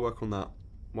 so while I work on that,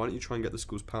 why don't you try and get the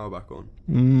school's power back on?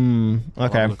 I'll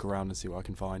Okay. have a look around and see what I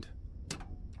can find.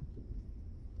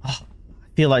 I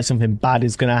feel like something bad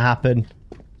is gonna happen.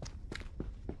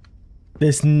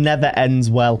 This never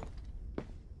ends well.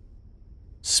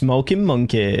 Smoking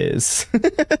monkeys.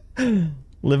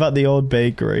 Live at the old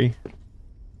bakery.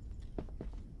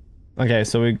 Okay,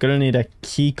 so we're gonna need a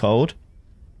key code.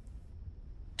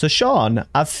 So Sean,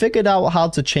 I've figured out how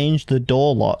to change the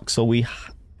door lock so we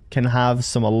can have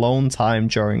some alone time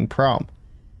during prom.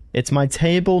 It's my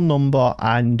table number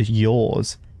and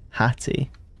yours, Hattie.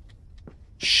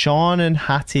 Sean and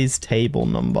Hattie's table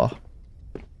number.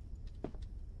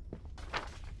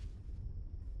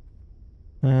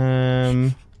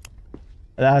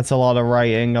 That's a lot of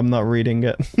writing. I'm not reading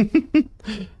it.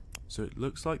 So it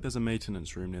looks like there's a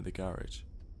maintenance room near the garage.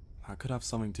 That could have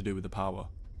something to do with the power.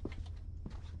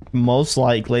 Most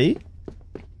likely.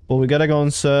 But we gotta go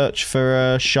and search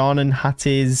for Sean and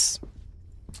Hattie's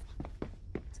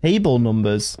table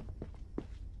numbers.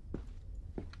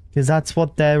 Because that's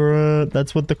what their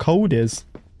that's what the code is.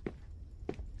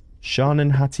 Sean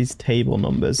and Hattie's table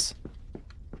numbers.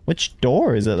 Which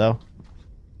door is it though?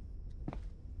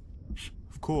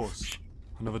 Of course.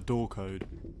 Another door code.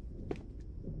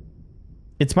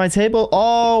 It's my table.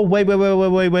 Oh,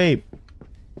 wait.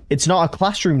 It's not a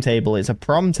classroom table, it's a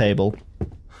prom table.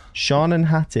 Sean and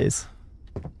Hattie's.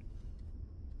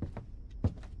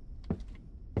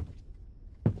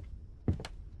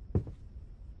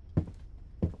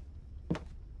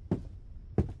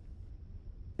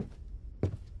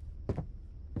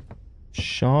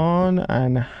 Sean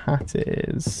and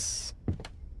Hattie's.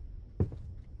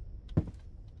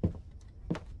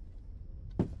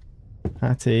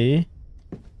 Hattie.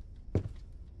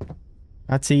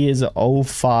 Hattie is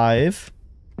 05.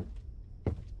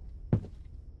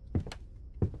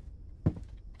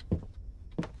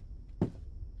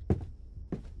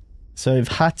 So if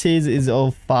Hattie's is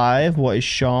 05, what is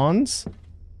Sean's?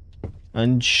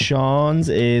 And Sean's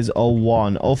is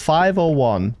 01. 05 or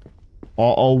 01?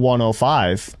 Or 01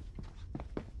 05?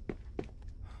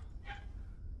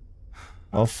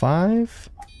 05?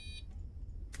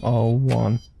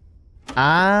 01.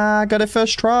 Ah, got it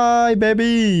first try,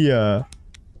 baby!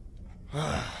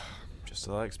 Just as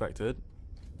I expected.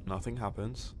 Nothing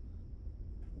happens.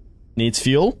 Needs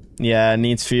fuel? Yeah,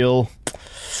 needs fuel.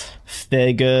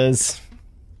 Figures.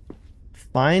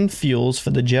 Find fuels for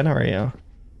the generator.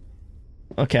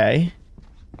 Okay.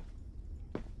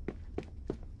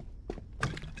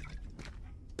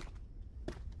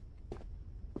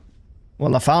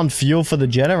 Well, I found fuel for the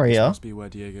This generator. must be where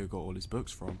Diego got all his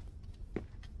books from.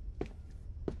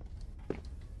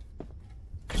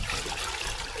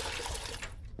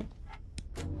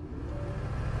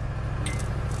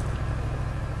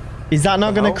 Is that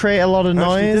not going to Well, create a lot of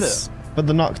actually did noise for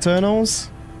the Nocturnals?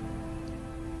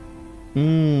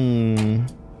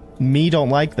 Me don't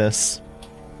like this.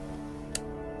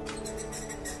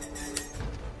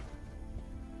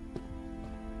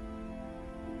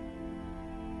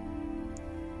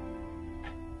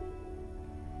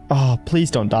 Oh, please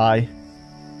don't die.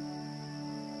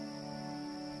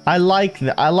 I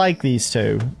like these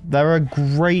two. They're a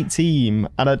great team,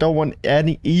 and I don't want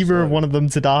either one of them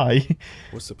to die.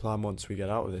 What's the plan once we get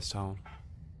out of this town?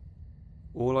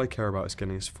 All I care about is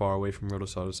getting as far away from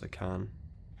Riddleside as I can.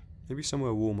 Maybe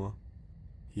somewhere warmer.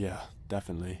 Yeah,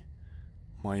 definitely.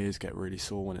 My ears get really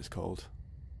sore when it's cold.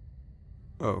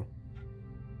 Oh,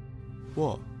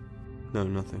 What? no,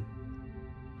 nothing.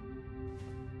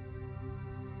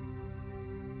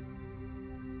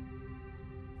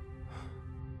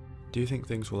 Do you think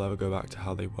things will ever go back to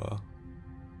how they were?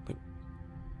 Like,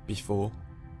 before?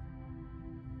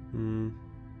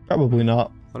 Probably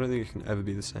not. I don't think it can ever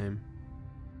be the same.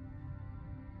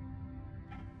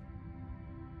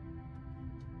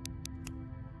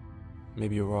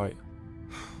 Maybe you're right.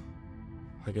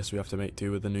 I guess we have to make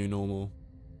do with the new normal.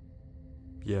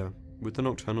 Yeah, with the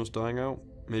Nocturnals dying out,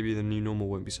 maybe the new normal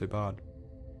won't be so bad.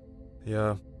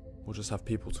 Yeah, we'll just have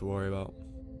people to worry about.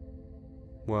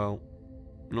 Well,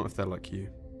 not if they're like you.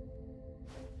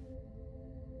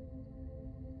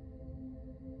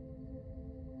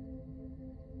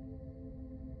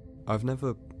 I've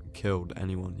never killed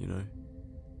anyone, you know.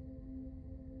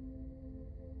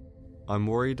 I'm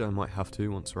worried I might have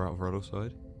to once we're out of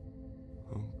Rattleside.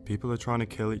 Well, people are trying to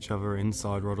kill each other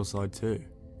inside Rattleside too.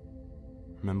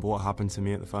 Remember what happened to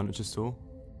me at the furniture store?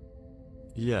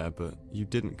 Yeah, but you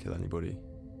didn't kill anybody.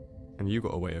 And you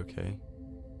got away okay.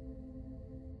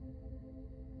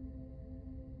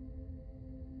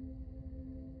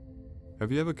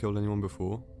 Have you ever killed anyone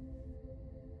before?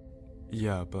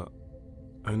 Yeah, but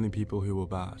only people who were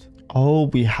bad. Oh,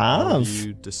 we How have. do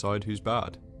you decide who's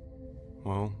bad?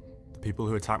 Well, the people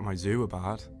who attacked my zoo were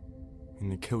bad.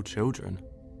 And they killed children.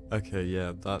 Okay,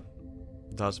 yeah,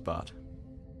 that's bad.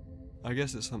 I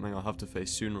guess it's something I'll have to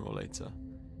face sooner or later.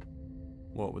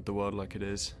 What with the world like it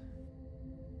is.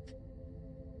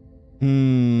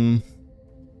 We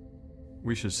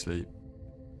should sleep.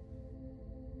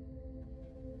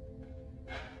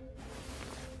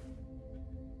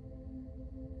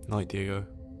 Night, Diego.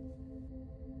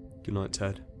 Good night,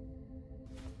 Ted.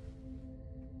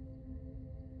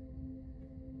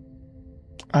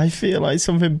 I feel like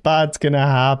something bad's gonna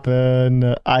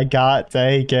happen. I can't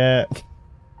take it.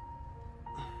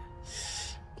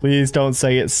 Please don't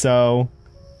say it's so.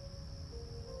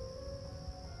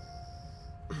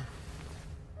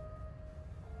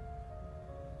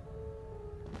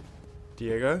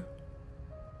 Diego?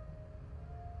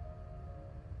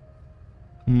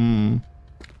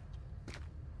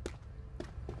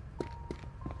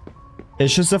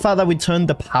 It's just the fact that we turned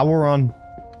the power on.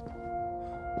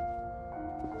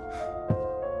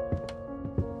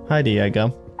 Hi, Diego.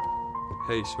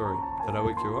 Hey, sorry. Did I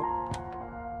wake you up?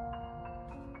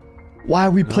 Why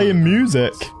are we playing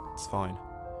music? It's fine.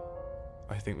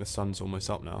 I think the sun's almost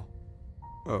up now.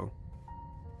 Oh.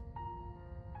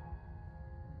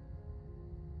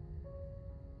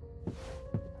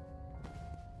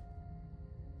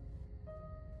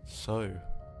 So,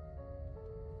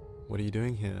 what are you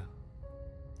doing here?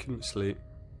 Couldn't sleep.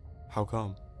 How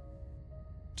come?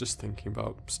 Just thinking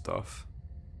about stuff.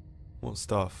 What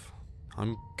stuff?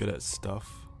 I'm good at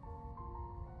stuff.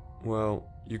 Well,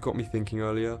 you got me thinking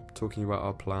earlier, talking about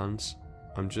our plans.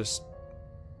 I'm just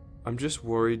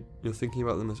worried you're thinking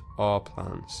about them as our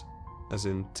plans, as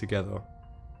in together.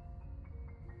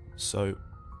 So,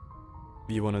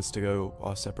 you want us to go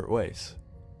our separate ways?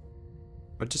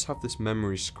 I just have this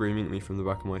memory screaming at me from the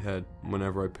back of my head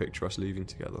whenever I picture us leaving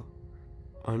together.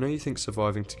 I know you think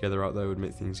surviving together out there would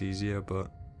make things easier, but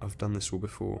I've done this all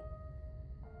before.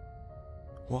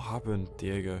 What happened,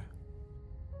 Diego?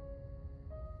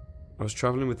 I was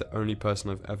travelling with the only person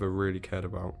I've ever really cared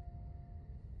about.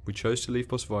 We chose to leave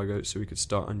Post Vigo so we could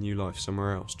start a new life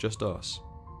somewhere else, just us.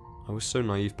 I was so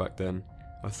naive back then,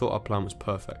 I thought our plan was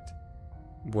perfect.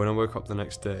 When I woke up the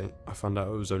next day, I found out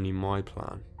it was only my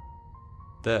plan.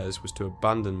 Theirs was to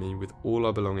abandon me with all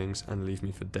our belongings and leave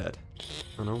me for dead.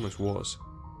 And I almost was.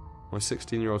 My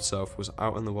 16-year-old self was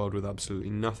out in the world with absolutely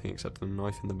nothing except a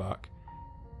knife in the back.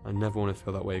 I never want to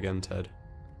feel that way again, Ted.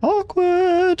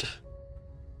 Awkward.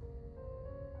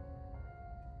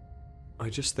 I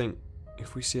just think,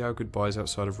 if we see our goodbyes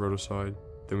outside of Rattleside,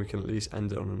 then we can at least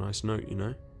end it on a nice note, you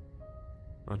know?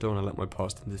 I don't want to let my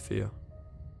past interfere.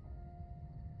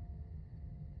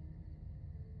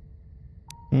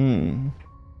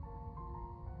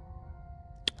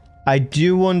 I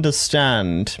do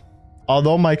understand.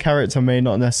 Although my character may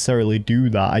not necessarily do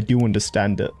that, I do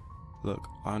understand it. Look,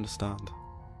 I understand.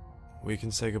 We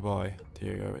can say goodbye,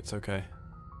 Diego, it's okay.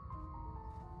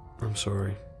 I'm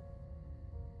sorry.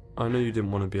 I know you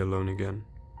didn't want to be alone again,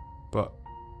 but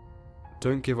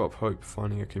don't give up hope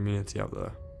finding a community out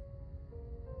there.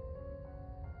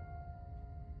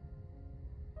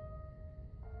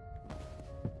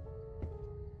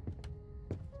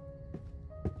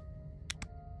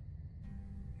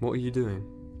 What are you doing?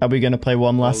 Are we gonna play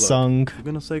one last Look, song? if we're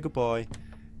gonna say goodbye,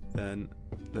 then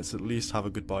let's at least have a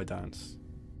goodbye dance.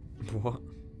 What?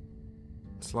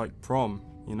 It's like prom,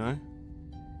 you know?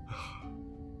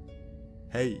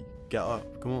 Hey, get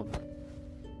up, come on.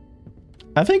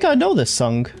 I think I know this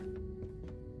song.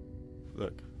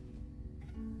 Look.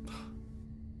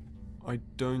 I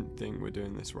don't think we're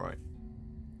doing this right.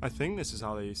 I think this is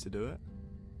how they used to do it.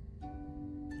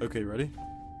 Okay, ready?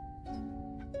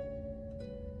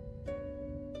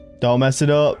 Don't mess it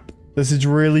up. This is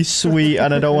really sweet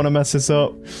and I don't want to mess this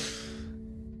up.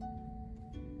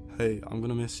 Hey, I'm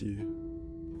gonna miss you.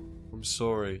 I'm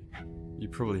sorry. You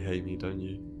probably hate me, don't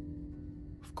you?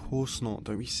 Of course not,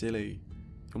 don't be silly.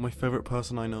 You're my favourite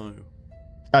person I know.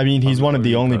 I mean, he's I'm one of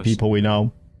the only only person. people we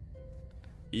know.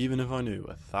 Even if I knew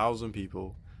 1,000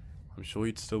 people, I'm sure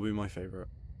you'd still be my favourite.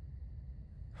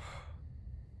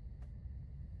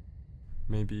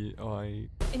 Maybe I...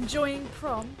 Enjoying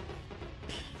prom?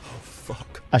 Oh,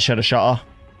 fuck. I should have shot her.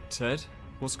 Ted?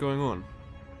 What's going on?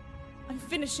 I'm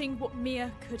finishing what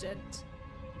Mia couldn't.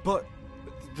 But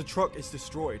the truck is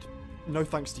destroyed. No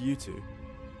thanks to you two.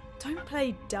 Don't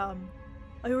play dumb.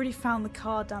 I already found the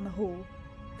car down the hall.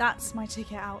 That's my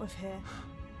ticket out of here.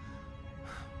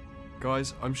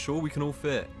 Guys, I'm sure we can all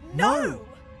fit. No!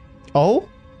 Oh?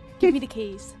 Give me the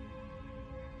keys.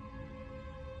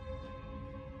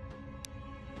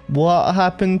 What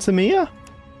happened to Mia?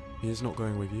 Mia's not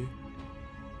going with you.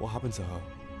 What happened to her?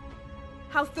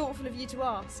 How thoughtful of you to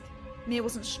ask. Mia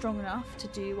wasn't strong enough to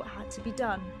do what had to be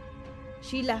done.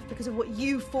 She left because of what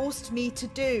you forced me to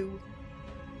do.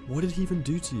 What did he even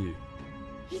do to you?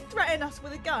 He threatened us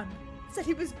with a gun. Said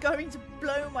he was going to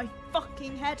blow my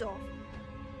fucking head off.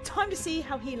 Time to see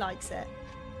how he likes it.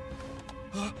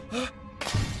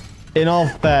 In all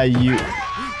fair, you...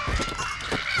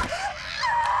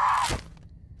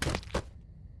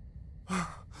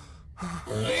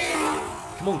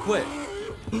 Come on, quick!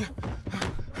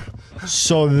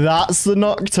 So that's the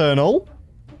Nocturnal.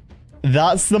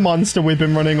 That's the monster we've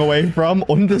been running away from.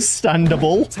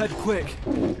 Understandable. Ted, quick!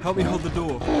 Help me hold the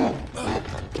door.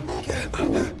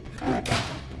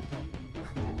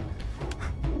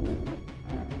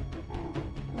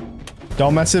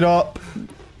 Don't mess it up.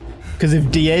 Because if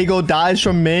Diego dies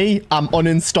from me, I'm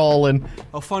uninstalling.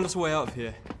 I'll find us a way out of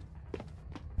here.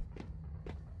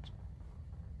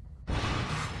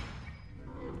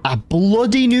 I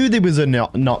bloody knew there was a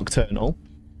Nocturnal.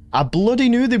 I bloody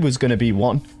knew there was going to be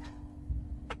one.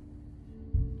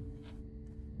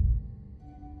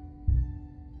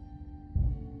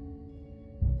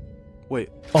 Wait,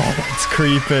 Oh, that's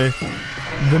creepy.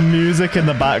 The music in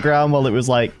the background while it was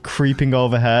like creeping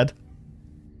overhead.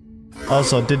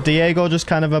 Also, did Diego just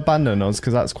kind of abandon us?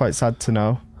 Because that's quite sad to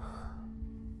know.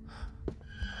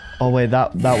 Oh wait,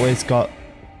 that way's got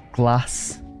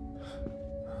glass.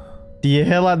 Do you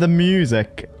hear like the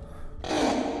music?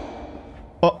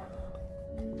 Oh.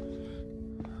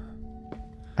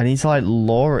 I need to like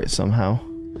lure it somehow.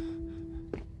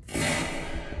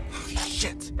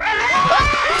 shit!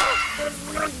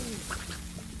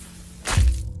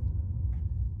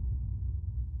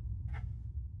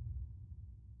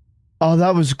 Oh,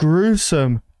 that was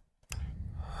gruesome.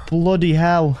 Bloody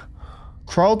hell.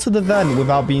 Crawl to the vent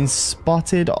without being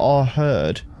spotted or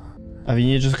heard. I mean,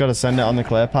 you just gotta send it on the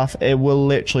clear path. It will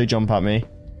literally jump at me.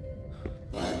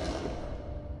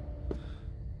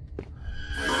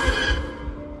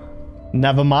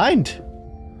 Never mind.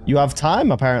 You have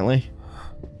time, apparently.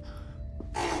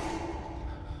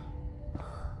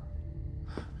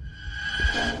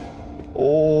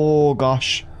 Oh,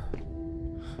 gosh.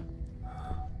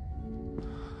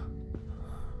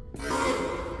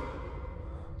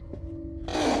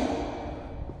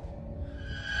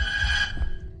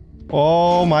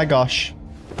 Oh my gosh.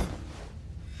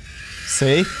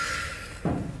 See?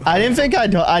 I didn't think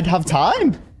I'd have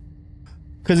time.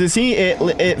 Cause it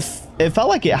felt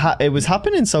like it was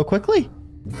happening so quickly.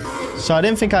 So I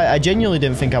didn't think I genuinely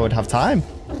didn't think I would have time.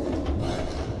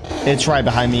 It's right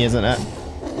behind me, isn't it?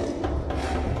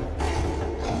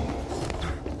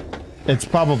 It's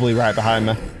probably right behind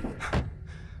me.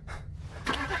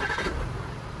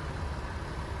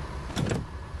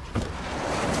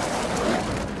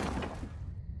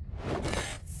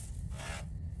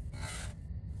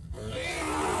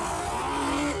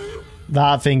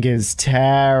 That thing is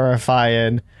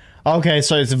terrifying. Okay,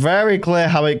 so it's very clear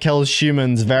how it kills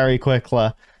humans very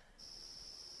quickly.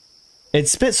 It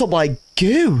spits up like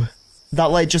goo. That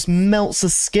like just melts the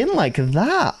skin like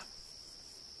that.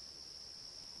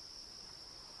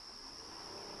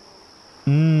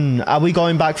 Are we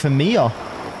going back for Mia?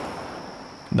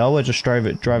 No, we're just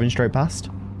driving straight past.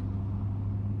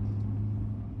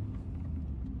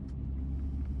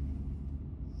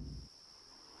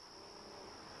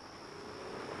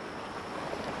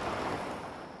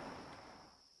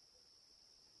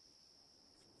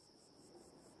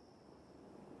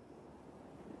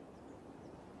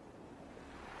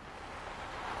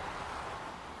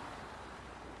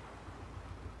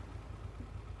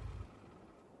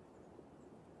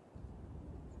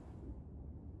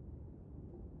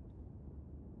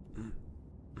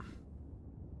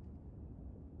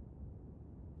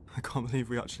 I can't believe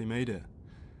we actually made it.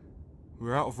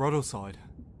 We're out of Ruddleside.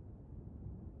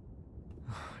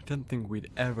 I didn't think we'd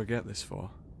ever get this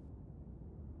far.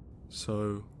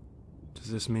 So, does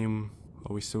this mean,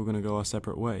 are we still gonna go our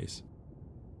separate ways?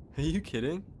 Are you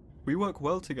kidding? We work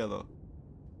well together.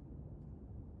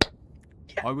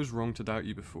 Yeah. I was wrong to doubt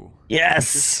you before.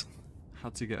 Yes!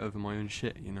 Had to get over my own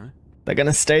shit, you know? They're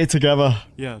gonna stay together.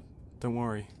 Yeah, don't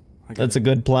worry. That's a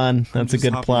good plan. That's a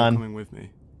good plan. Coming with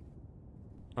me.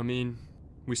 I mean,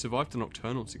 we survived the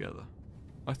Nocturnal together.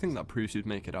 I think that proves you'd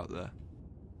make it out there.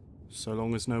 So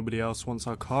long as nobody else wants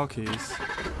our car keys.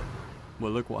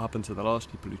 Well, look what happened to the last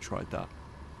people who tried that.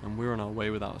 And we're on our way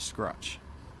without a scratch.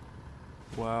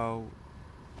 Well...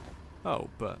 Oh,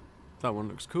 but that one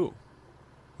looks cool.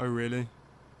 Oh really?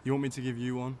 You want me to give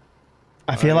you one?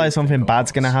 I feel like something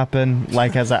bad's gonna happen,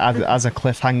 like as a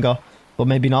cliffhanger, but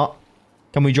maybe not.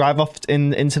 Can we drive off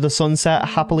into the sunset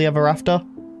happily ever after?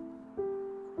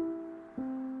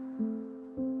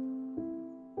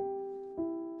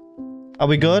 Are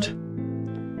we good?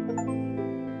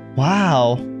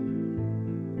 Wow.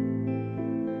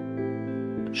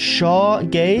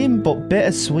 Short game, but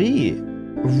bittersweet.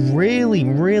 Really,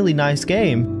 really nice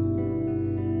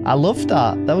game. I loved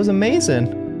that. That was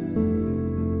amazing.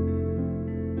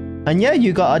 And yeah,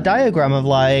 you got a diagram of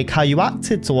like how you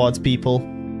acted towards people.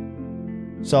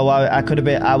 So I could have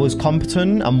been, I was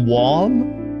competent and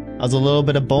warm. I was a little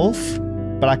bit of both.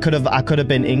 But I could have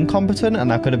been incompetent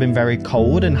and I could have been very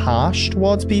cold and harsh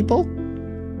towards people.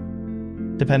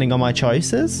 Depending on my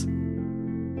choices.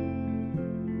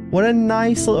 What a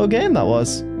nice little game that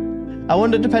was. I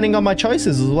wonder, depending on my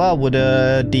choices as well, would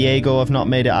Diego have not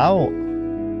made it out?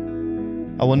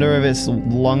 I wonder if it's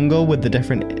longer with the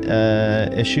different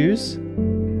issues.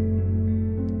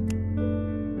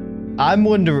 I'm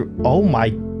wondering, oh my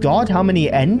god, how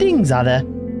many endings are there?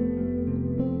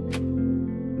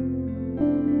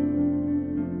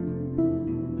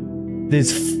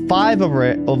 There's 5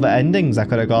 other endings I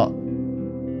could have got.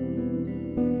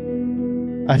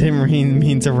 I didn't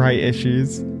mean to write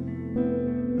issues.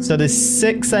 So there's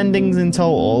 6 endings in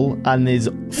total, and there's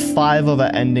 5 other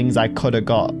endings I could have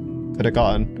gotten.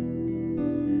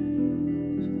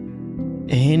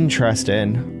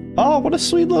 Interesting. Oh, what a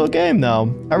sweet little game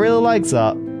though. I really liked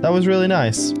that. That was really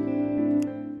nice.